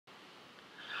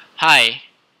Hi,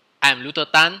 I'm Luther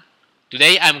Tan.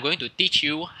 Today I'm going to teach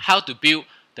you how to build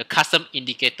the custom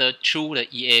indicator through the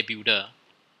EA Builder.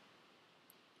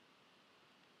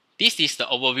 This is the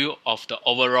overview of the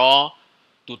overall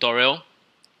tutorial.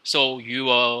 So you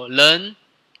will learn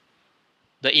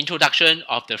the introduction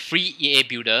of the free EA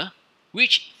Builder,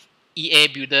 which EA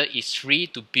Builder is free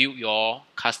to build your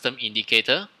custom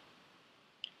indicator.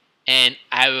 And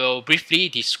I will briefly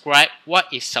describe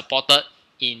what is supported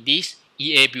in this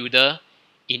EA Builder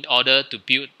in order to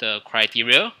build the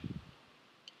criteria.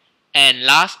 And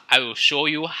last, I will show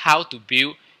you how to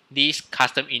build this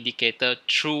custom indicator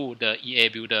through the EA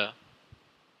Builder.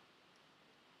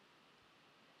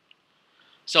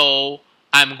 So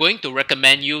I'm going to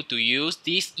recommend you to use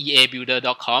this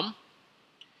eabuilder.com.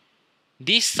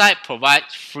 This site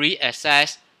provides free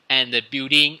access and the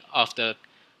building of the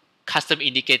custom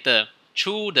indicator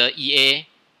through the EA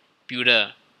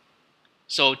Builder.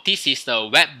 So this is the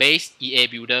web-based EA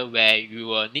Builder where you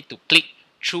will need to click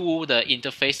through the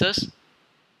interfaces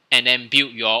and then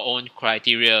build your own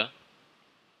criteria.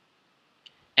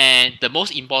 And the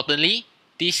most importantly,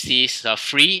 this is a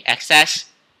free access.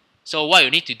 So what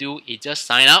you need to do is just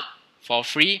sign up for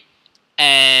free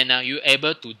and you're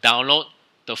able to download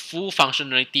the full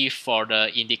functionality for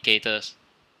the indicators.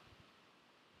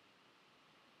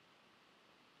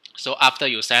 So after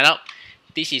you sign up,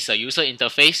 this is a user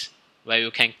interface where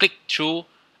you can click through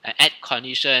and add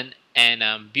condition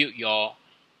and build your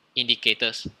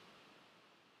indicators.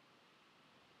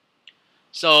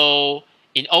 So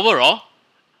in overall,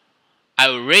 I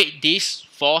will rate this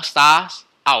 4 stars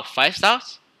out of 5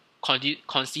 stars.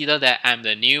 Consider that I'm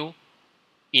the new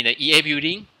in the EA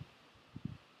building,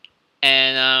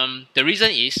 and the reason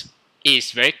is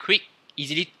it's very quick,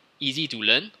 easy to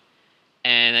learn,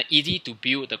 and easy to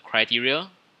build the criteria.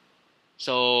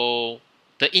 So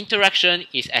the interaction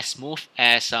is as smooth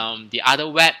as the other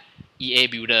web EA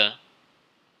builder.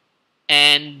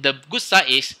 And the good side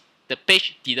is the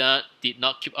page did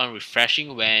not keep on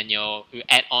refreshing when you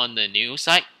add on the new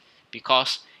site,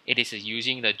 because it is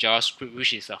using the JavaScript,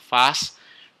 which is a fast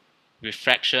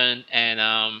reflection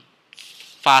and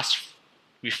fast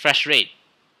refresh rate.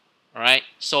 Alright,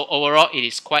 so overall it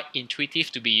is quite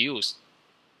intuitive to be used.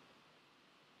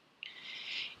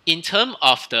 In terms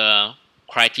of the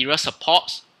criteria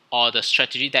supports or the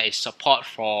strategy that is support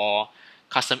for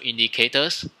custom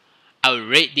indicators, I will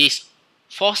rate this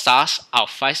 4 stars out of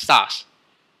 5 stars.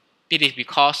 This is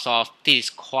because of this is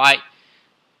quite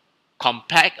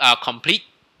complex, complete.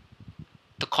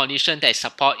 The condition that is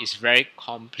support is very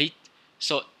complete.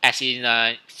 So as in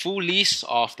a full list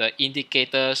of the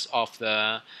indicators of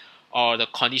the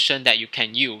condition that you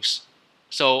can use.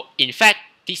 So in fact,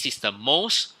 this is the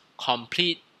most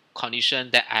complete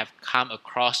condition that I've come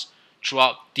across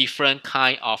throughout different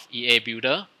kind of EA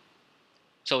builder.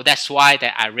 So that's why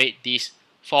that I rate this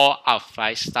 4 out of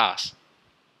 5 stars.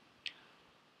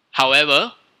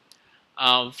 However,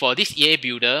 for this EA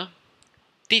builder,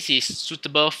 this is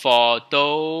suitable for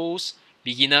those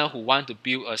beginners who want to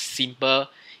build a simple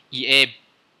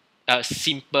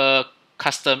simple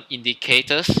custom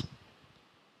indicators.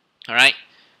 Alright,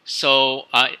 so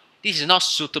this is not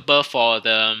suitable for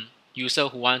the user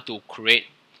who want to create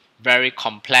very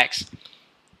complex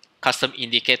custom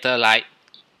indicator, like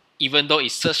even though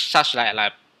it's such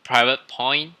like private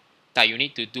point that you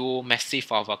need to do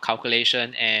massive of a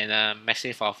calculation and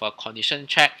massive of a condition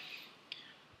check.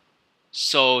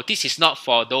 So this is not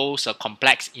for those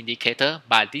complex indicator,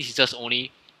 but this is just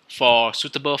only for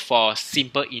suitable for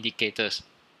simple indicators.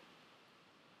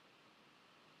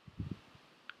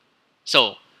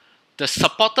 So the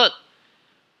supported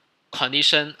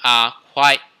conditions are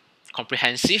quite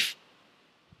comprehensive.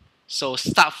 So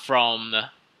start from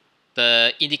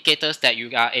the indicators that you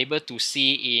are able to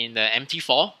see in the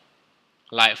MT4,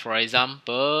 like for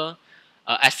example,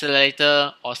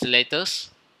 accelerator, oscillators,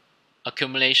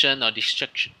 accumulation or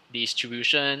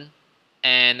distribution,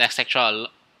 and etc.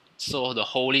 So the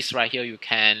whole list right here, you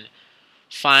can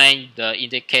find the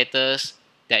indicators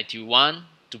that you want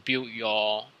to build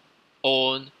your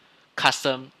own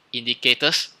custom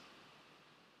indicators.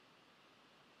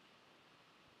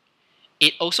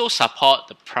 It also supports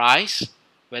the price,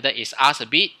 whether it's asked a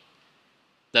bit,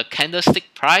 the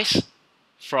candlestick price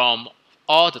from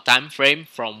all the time frame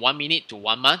from 1 minute to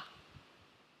 1 month,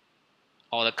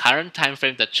 or the current time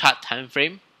frame, the chart time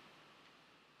frame,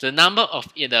 the number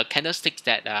of the candlesticks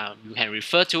that you can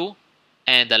refer to,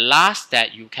 and the last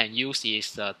that you can use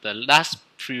is the last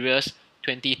previous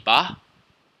 20 bar.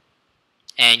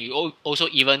 And you also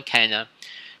even can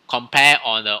compare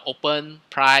on the open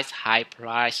price, high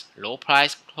price, low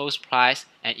price, close price,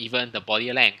 and even the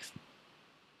body length.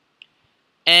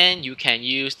 and you can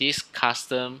use this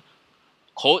custom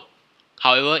code.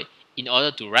 However, in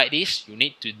order to write this, you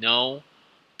need to know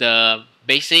the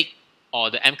basic or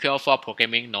the MQL4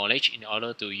 programming knowledge in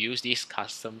order to use this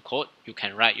custom code. You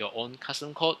can write your own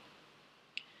custom code.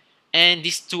 And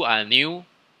these two are new,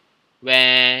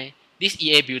 where this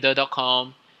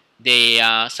eabuilder.com, they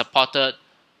are supported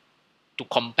to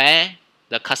compare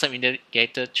the custom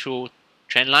indicator through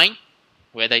trend line,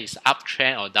 whether it's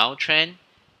uptrend or downtrend,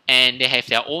 and they have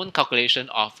their own calculation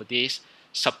of this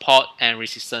support and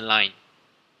resistance line.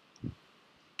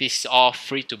 This is all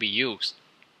free to be used.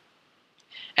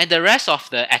 And the rest of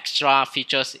the extra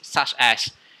features, such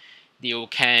as you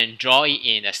can draw it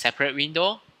in a separate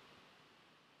window,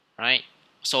 right?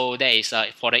 So there is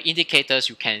for the indicators,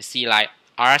 you can see like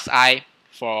RSI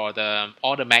for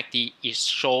all the MACD is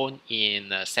shown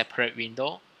in a separate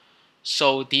window.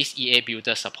 So this EA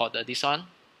Builder supported this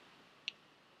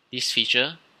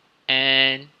feature,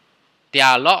 and there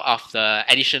are a lot of the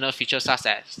additional features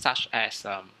such as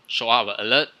show up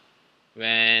alert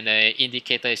when the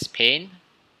indicator is pained,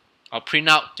 or print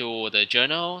out to the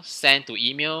journal, send to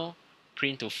email,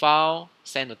 print to file,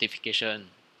 send notification,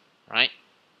 right?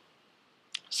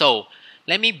 So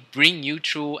let me bring you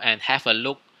through and have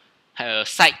a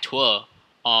site tour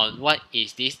on what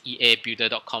is this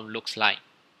eabuilder.com looks like.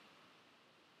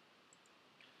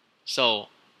 So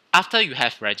after you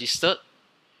have registered,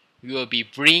 you will be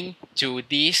bring to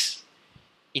this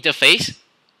interface.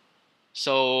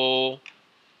 So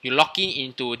you log in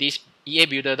into this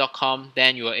eabuilder.com,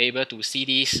 then you are able to see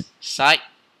this site,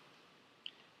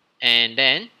 and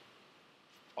then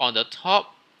on the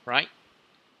top right,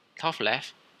 top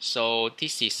left, so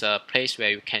this is a place where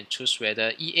you can choose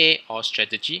whether EA or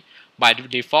strategy. By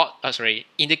default,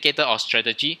 indicator or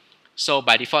strategy. So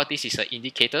by default, this is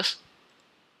indicators,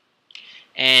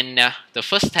 and the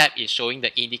first tab is showing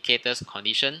the indicators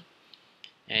condition,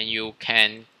 and you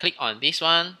can click on this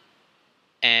one.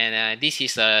 And this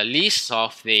is a list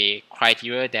of the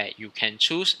criteria that you can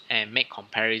choose and make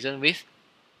comparison with.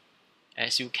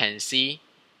 As you can see,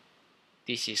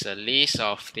 this is a list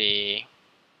of the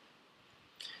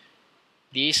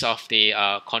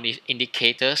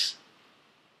indicators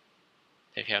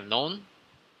that you have known.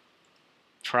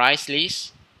 Price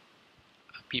list,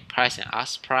 bid price and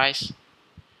ask price,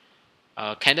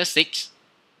 candlesticks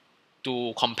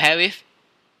to compare with,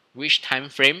 which time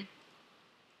frame,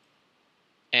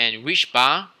 and which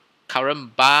bar,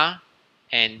 current bar,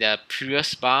 and the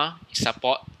previous bar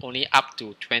support only up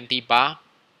to 20 bar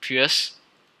previous.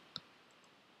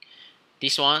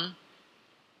 This one,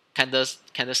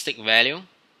 candlestick value,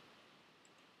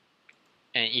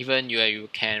 and even you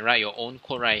can write your own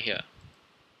code right here.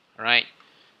 Alright,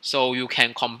 so you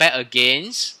can compare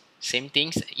against same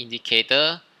things: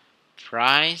 indicator,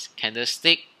 price,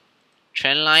 candlestick,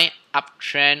 trend line,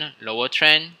 uptrend, lower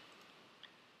trend,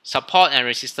 support and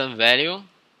resistance value,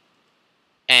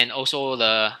 and also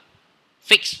the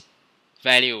fixed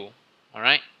value.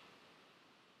 Alright,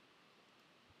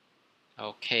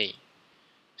 okay,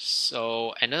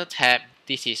 so another tab,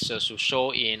 this is just to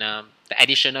show in the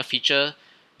additional feature,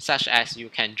 such as you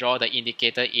can draw the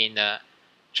indicator in the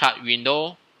chart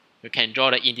window, you can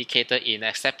draw the indicator in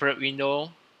a separate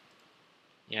window,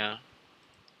 yeah.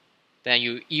 Then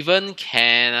you even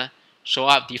can show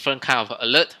up different kind of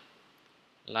alert,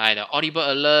 like the audible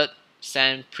alert,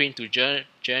 send print to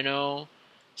journal,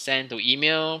 send to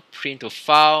email, print to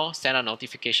file, send a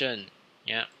notification,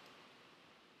 yeah.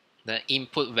 The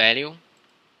input value,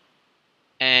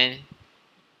 and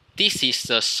this is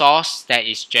the source that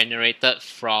is generated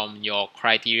from your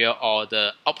criteria or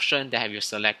the option that have you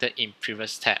selected in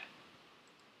previous tab.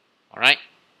 Alright,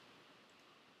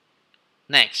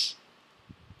 next,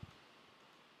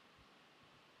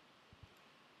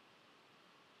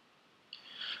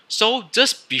 so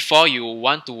just before you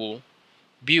want to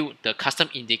build the custom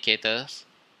indicators,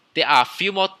 there are a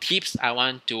few more tips I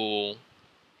want to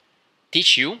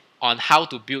teach you on how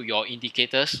to build your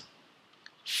indicators.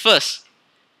 First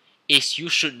is you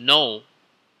should know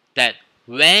that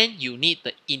when you need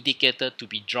the indicator to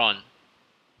be drawn.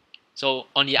 So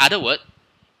on the other word,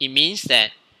 it means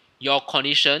that your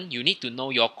condition, you need to know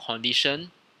your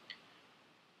condition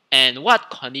and what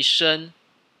condition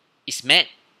is met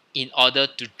in order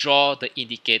to draw the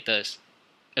indicators.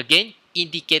 Again,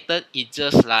 indicator is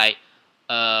just like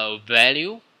a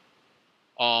value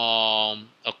or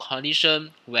a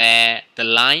condition where the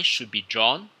line should be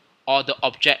drawn, or the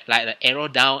object like the arrow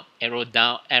down, arrow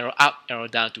down, arrow up, arrow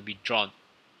down to be drawn.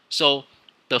 So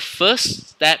the first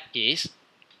step is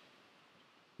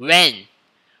when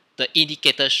the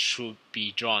indicator should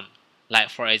be drawn. Like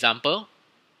for example,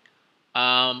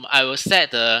 I will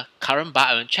set the current bar.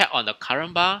 I will check on the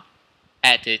current bar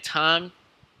at the time,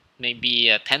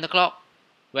 maybe 10 o'clock,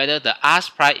 whether the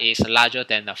ask price is larger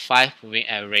than the 5 moving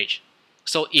average.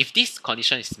 So if this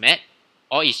condition is met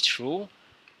or is true,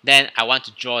 then I want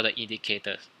to draw the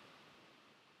indicators.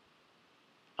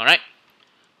 Alright,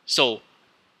 so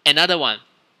another one.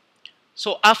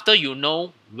 So after you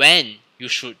know when you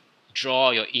should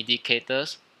draw your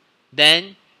indicators,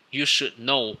 then you should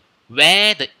know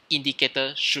where the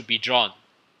indicator should be drawn.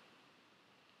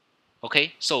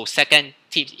 Okay, so second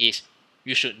tip is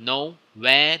you should know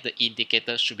where the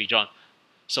indicator should be drawn.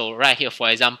 So right here, for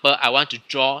example, I want to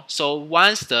draw. So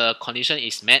once the condition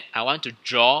is met, I want to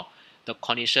draw the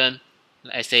condition,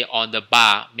 let's say on the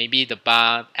bar, maybe the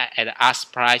bar at the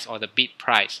ask price or the bid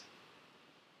price.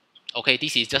 Okay,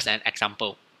 this is just an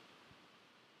example.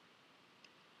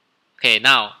 Okay,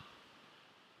 now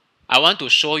I want to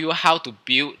show you how to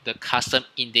build the custom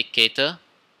indicator.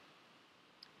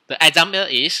 The example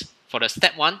is for the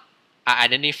step 1, I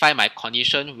identify my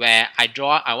condition where I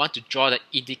want to draw the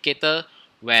indicator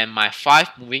when my 5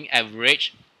 moving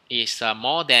average is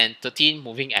more than 13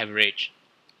 moving average.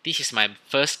 This is my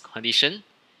first condition.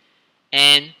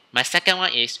 And my second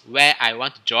one is where I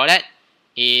want to draw that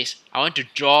is I want to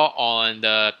draw on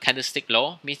the candlestick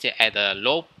low, means at the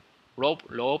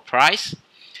low price,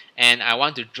 and I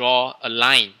want to draw a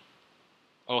line.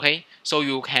 Okay, so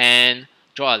you can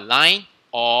draw a line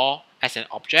or as an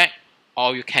object,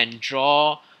 or you can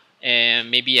draw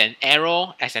maybe an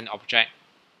arrow as an object.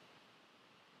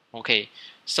 Okay,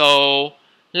 so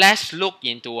let's look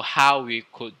into how we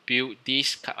could build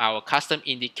our custom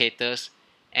indicators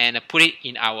and put it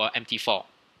in our MT4.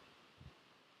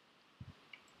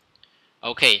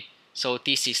 Okay, so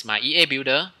this is my EA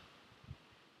builder.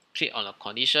 Click on the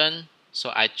condition.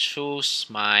 So I choose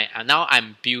my, now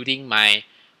I'm building my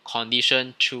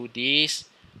condition through this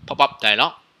pop-up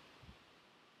dialog.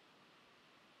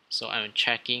 So I'm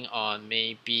checking on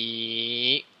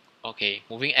maybe, okay,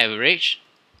 moving average,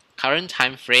 current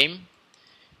time frame,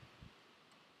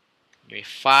 maybe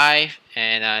 5,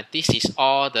 and this is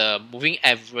all the moving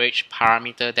average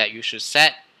parameter that you should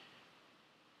set.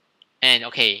 And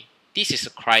okay, this is a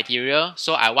criteria,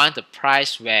 so I want the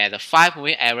price where the 5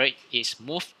 moving average is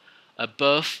moved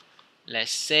above,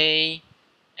 let's say,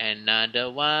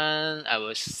 another one. I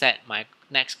will set my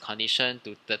next condition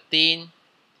to 13,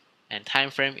 and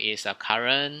time frame is a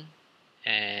current,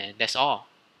 and that's all.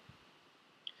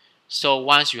 So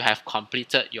once you have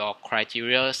completed your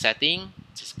criteria setting,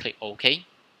 just click OK.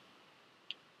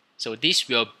 So this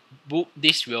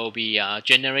will be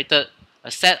generated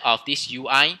a set of this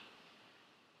UI.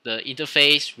 The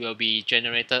interface will be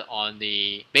generated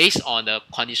based on the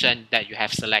condition that you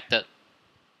have selected.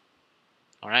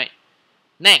 Alright.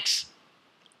 Next,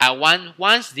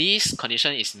 once this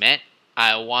condition is met,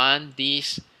 I want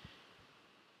this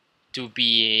to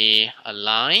be a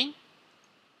line.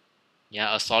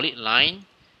 Yeah, a solid line.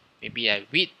 Maybe a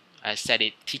width. I set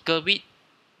it thicker width.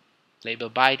 Label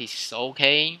by this is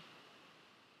okay.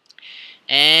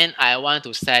 And I want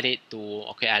to set it to,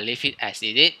 okay, I leave it as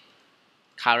it is.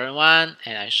 Current one,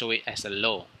 and I show it as a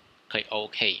low. Click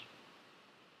OK.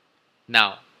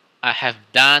 Now I have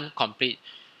done complete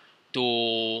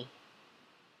to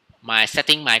my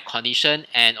setting my condition,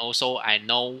 and also I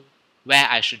know where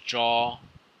I should draw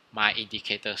my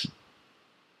indicators.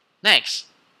 Next,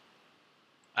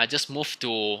 I just move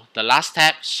to the last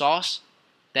tab, source.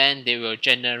 Then they will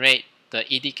generate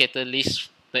the indicator list,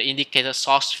 the indicator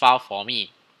source file for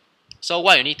me. So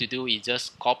what you need to do is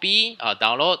just copy or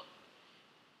download.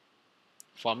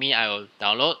 For me, I will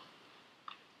download,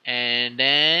 and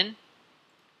then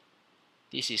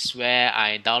this is where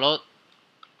I download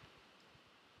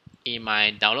in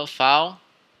my download file.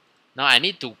 Now I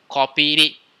need to copy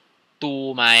it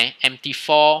to my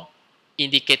MT4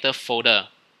 indicator folder.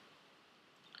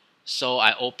 So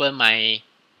I open my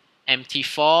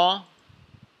MT4.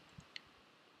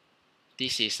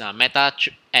 This is a meta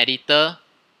editor.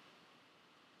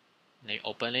 Let me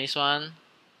open this one.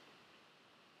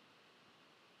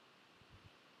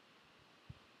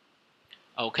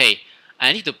 Okay,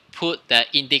 I need to put the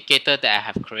indicator that I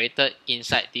have created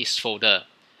inside this folder.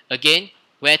 Again,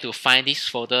 where to find this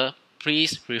folder,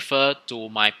 please refer to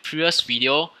my previous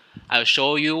video. I'll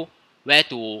show you where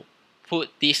to put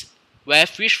this,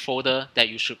 which folder that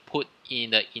you should put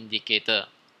in the indicator,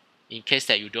 in case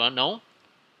that you don't know.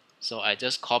 So I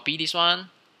just copy this one,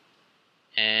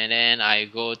 and then I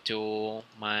go to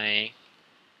my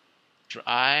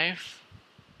drive,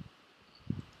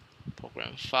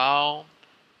 program file,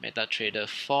 MetaTrader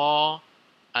 4,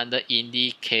 under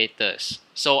indicators.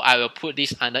 So I will put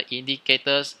this under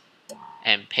indicators,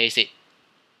 and paste it.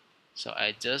 So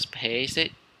I just paste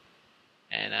it,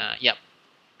 and yep,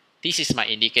 this is my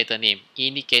indicator name,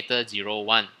 indicator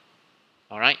 01.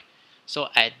 Alright, so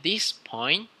at this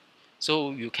point,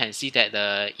 so you can see that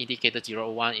the indicator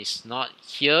 01 is not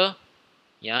here.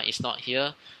 Yeah, it's not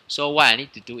here. So what I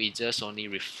need to do is just only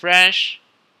refresh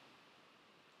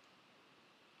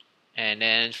and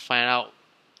then find out.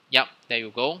 Yep, there you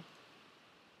go,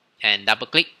 and double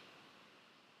click.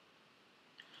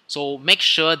 So make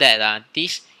sure that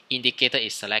this indicator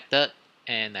is selected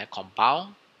and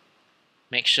compile.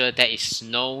 Make sure there is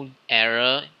no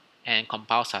error and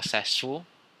compile successful.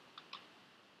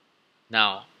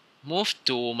 Now move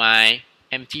to my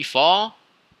MT4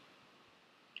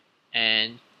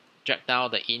 and drag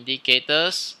down the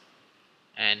indicators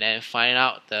and then find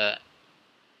out the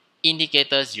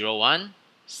indicator 01,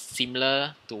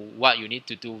 similar to what you need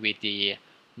to do with the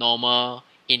normal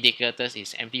indicators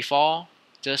is MT4.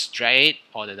 Just drag it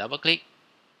or the double click,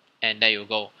 and there you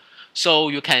go. So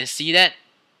you can see that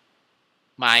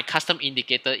my custom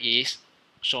indicator is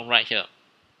shown right here.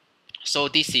 So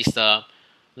this is the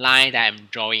line that I'm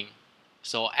drawing.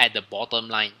 So at the bottom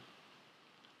line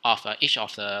of each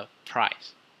of the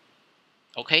price.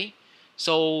 Okay,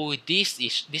 so this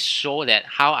show that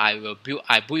how I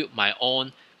build my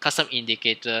own custom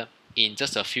indicator in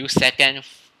just a few seconds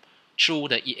through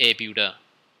the EA builder.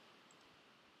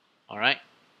 Alright,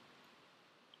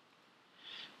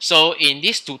 so in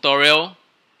this tutorial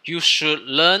you should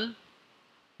learn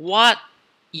what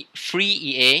free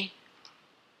EA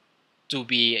to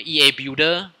be EA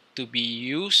builder to be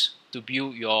used to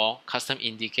build your custom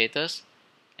indicators,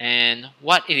 and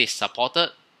what it is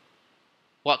supported,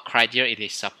 what criteria it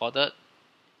is supported,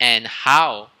 and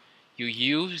how you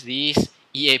use this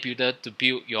EA builder to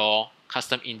build your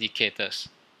custom indicators.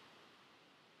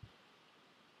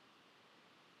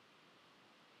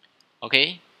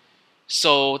 Okay,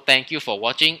 so thank you for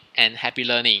watching and happy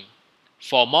learning.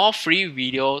 For more free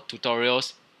video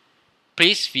tutorials,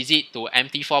 please visit to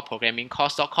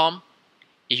mt4programmingcourse.com.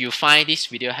 If you find this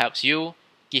video helps you,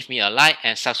 give me a like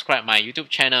and subscribe my YouTube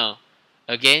channel.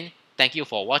 Again, thank you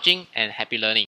for watching and happy learning.